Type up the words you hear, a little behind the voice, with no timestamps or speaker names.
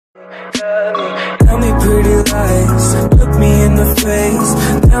Tell me pretty lies, look me in the face,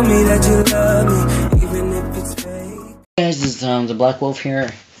 tell me that you love me, even if it's fake. Hey guys, this is the Black Wolf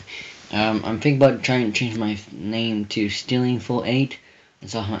here. I'm thinking about trying to change my name to Stealingful8.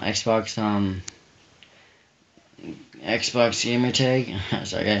 It's off my Xbox gamer tag.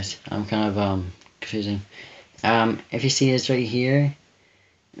 Sorry guys, I'm kind of confusing. If you see this right here,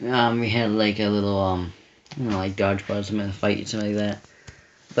 we had like a little you know, like dodgeball or something, a fight, something like that.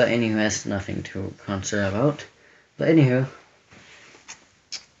 But anyway, that's nothing to concern about. But anywho,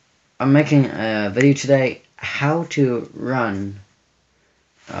 I'm making a video today how to run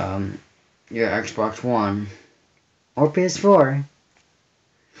your Xbox One or PS4.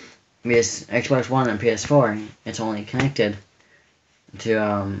 Because Xbox One and PS4, it's only connected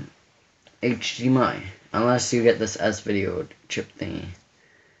to HDMI, unless you get this S-video chip thingy.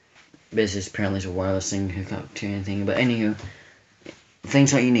 This is apparently a wireless thing to hook up to anything. But anywho,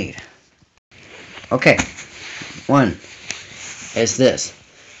 things that you need. Okay, one is this.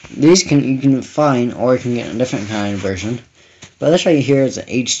 These you can find, or you can get a different kind of version. But this right here is an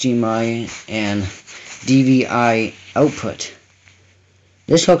HDMI and DVI output.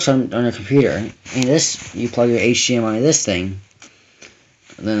 This hooks on your computer, and this you plug your HDMI to this thing,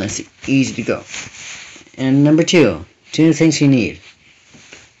 and then it's easy to go. And number two things you need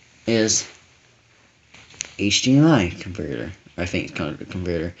is HDMI converter. I think it's called a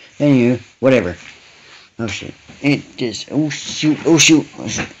converter. Anyway, whatever. Oh shit. It is. Oh shoot. Oh shoot. Oh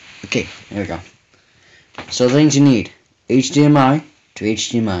shoot. Okay, there we go. So the things you need: HDMI to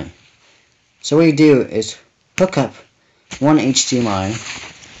HDMI. So what you do is hook up one HDMI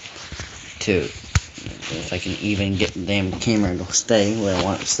to, if I can even get the damn camera to stay where I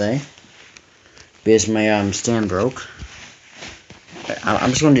want it to stay, because my stand broke. I'm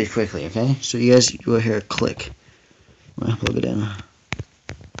just going to do it quickly, okay? So you guys will hear a click. I'm going to plug it in.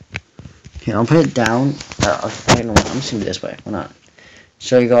 Okay, I'll put it down. I'm just going to do it this way. Why not?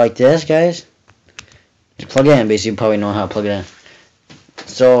 So you go like this, guys. Just plug it in. Basically, you probably know how to plug it in.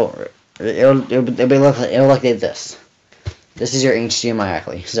 So it'll look like this. This is your HDMI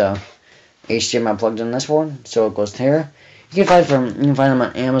actually. So HDMI plugged in this one. So it goes here. You can find them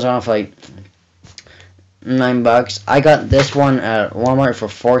on Amazon for like $9. I got this one at Walmart for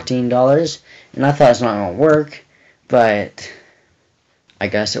 $14, and I thought it's not gonna work, but I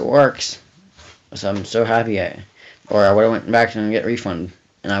guess it works. So I'm so happy or I would have went back and get a refund,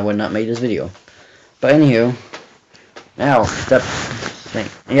 and I would not make this video. But anywho, now step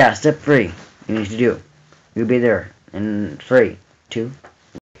 3 you need to do. You'll be there in 3, 2.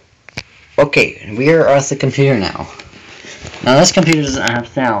 Okay, we are at the computer now. Now this computer doesn't have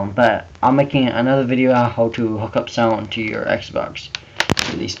sound, but I'm making another video on how to hook up sound to your Xbox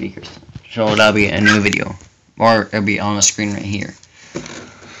with these speakers. So that'll be a new video, or it'll be on the screen right here,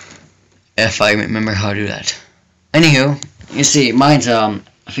 if I remember how to do that. Anywho, you see, mine's I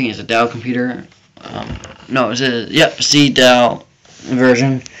think it's a Dell computer. No, it's a C-Dell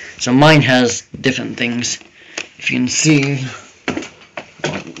version. So mine has different things. If you can see,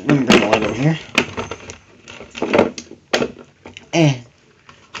 let me bring the light over here.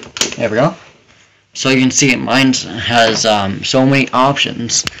 There we go. So you can see mine has so many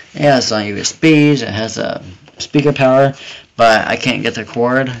options. It has USBs, it has speaker power, but I can't get the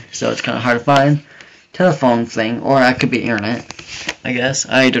cord, so it's kind of hard to find. Telephone thing, or it could be internet, I guess.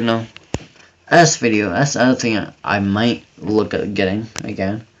 I don't know. S-video, that's the other thing I might look at getting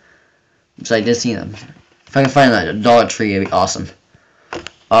again, because I did see them. If I can find that at Dollar Tree, it'd be awesome.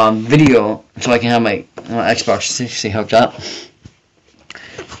 Video, so I can have my Xbox 360 hooked up.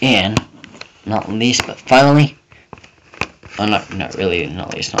 And not least, but finally, not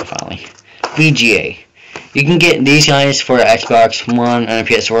finally, VGA. You can get these guys for Xbox One and a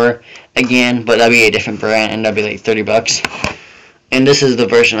PS4 again, but that'd be a different brand, and that'd be like $30. And this is the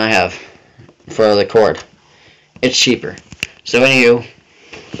version I have for the cord. It's cheaper. So anywho,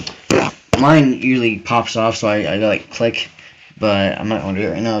 mine usually pops off, so I like click, but I'm not gonna do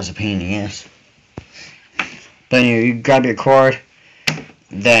it right now. It's a pain in the ass. But anyway, you grab your cord.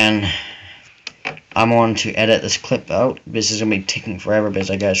 Then I'm going to edit this clip out. This is going to be taking forever because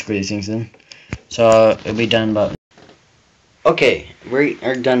I gotta screw these things in. So it'll be done about. Okay, we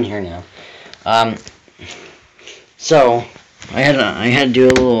are done here now. So I had to do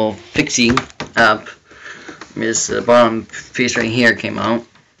a little fixie up. This bottom piece right here came out.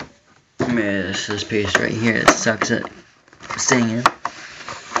 This piece right here, it sucks at staying in.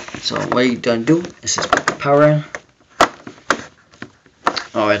 So what you gonna do is just put the power in.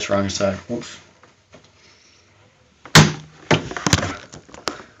 Oh, it's wrong side. Oops.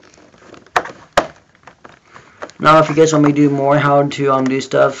 Now, if you guys want me to do more how to do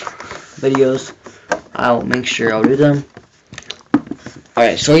stuff, videos, I'll make sure I'll do them.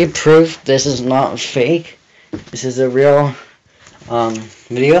 Alright, so you proof this is not fake. This is a real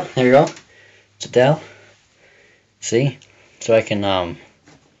video. There you go. It's Adele. See? So I can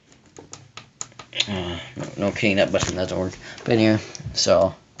no kidding, that button doesn't work. But anyway,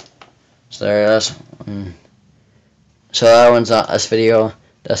 so there it is. So that one's this video.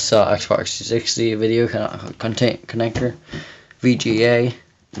 That's Xbox 360 video content connector, VGA.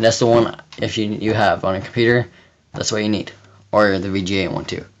 And that's the one if you have on a computer. That's what you need, or the VGA one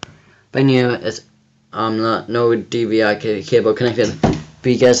too. But anyway, it's no DVI cable connected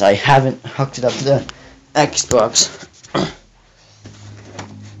because I haven't hooked it up to the Xbox.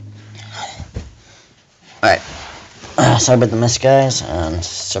 Alright, sorry about the mess, guys, and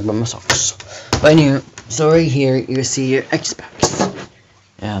sorry about my socks. But anyway, so right here you see your Xbox.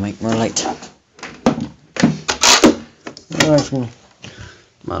 Yeah, make more light.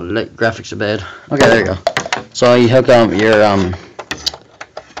 My light graphics are bad. Okay, there you go. So you hook up your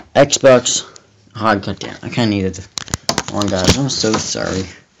Xbox. Oh, goddamn, I kinda needed one, guys. I'm so sorry.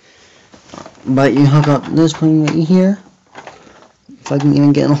 But you hook up this one right here. If I can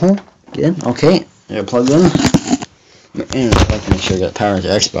even get in the hole. Get in. Okay. They're plugged in. And I can make sure you got power to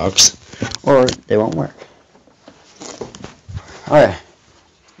Xbox, or they won't work. Alright.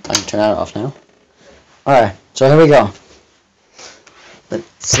 I can turn that off now. Alright, so here we go. Let's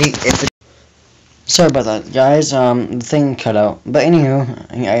see if it... Sorry about that, guys. The thing cut out. But anywho,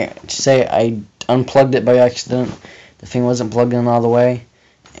 I unplugged it by accident. The thing wasn't plugged in all the way.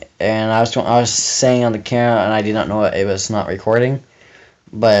 And I was saying on the camera, and I did not know it was not recording.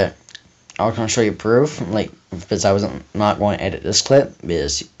 But I was going to show you proof, like, because I wasn't not going to edit this clip,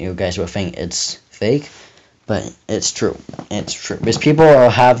 because you guys will think it's fake, but it's true. It's true. Because people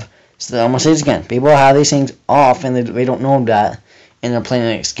have, so I'm going to say this again, people have these things off, and they don't know that, and they're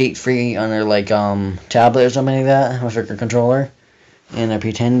playing like Skate Free on their, like, tablet or something like that, with their controller, and they're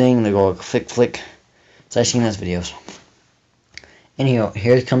pretending, they go flick, flick. So I've seen those videos. Anyhow,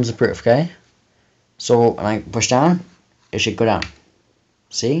 here comes the proof, okay? So, when I push down, it should go down.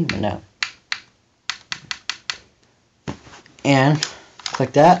 See? Went down. And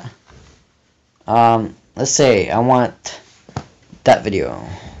click that. Let's say I want that video.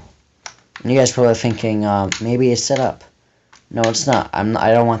 And you guys probably thinking maybe it's set up. No, it's not. I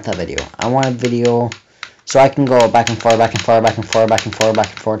don't want that video. I want a video so I can go back and forth, back and forth, back and forth, back and forth, back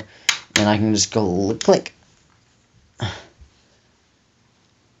and forth, and I can just go click.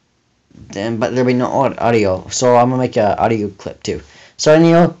 Then, but there'll be no audio, so I'm gonna make an audio clip too. So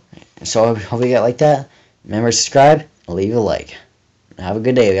anyway, so hope you get like that. Remember to subscribe. Leave a like. Have a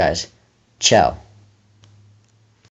good day, guys. Ciao.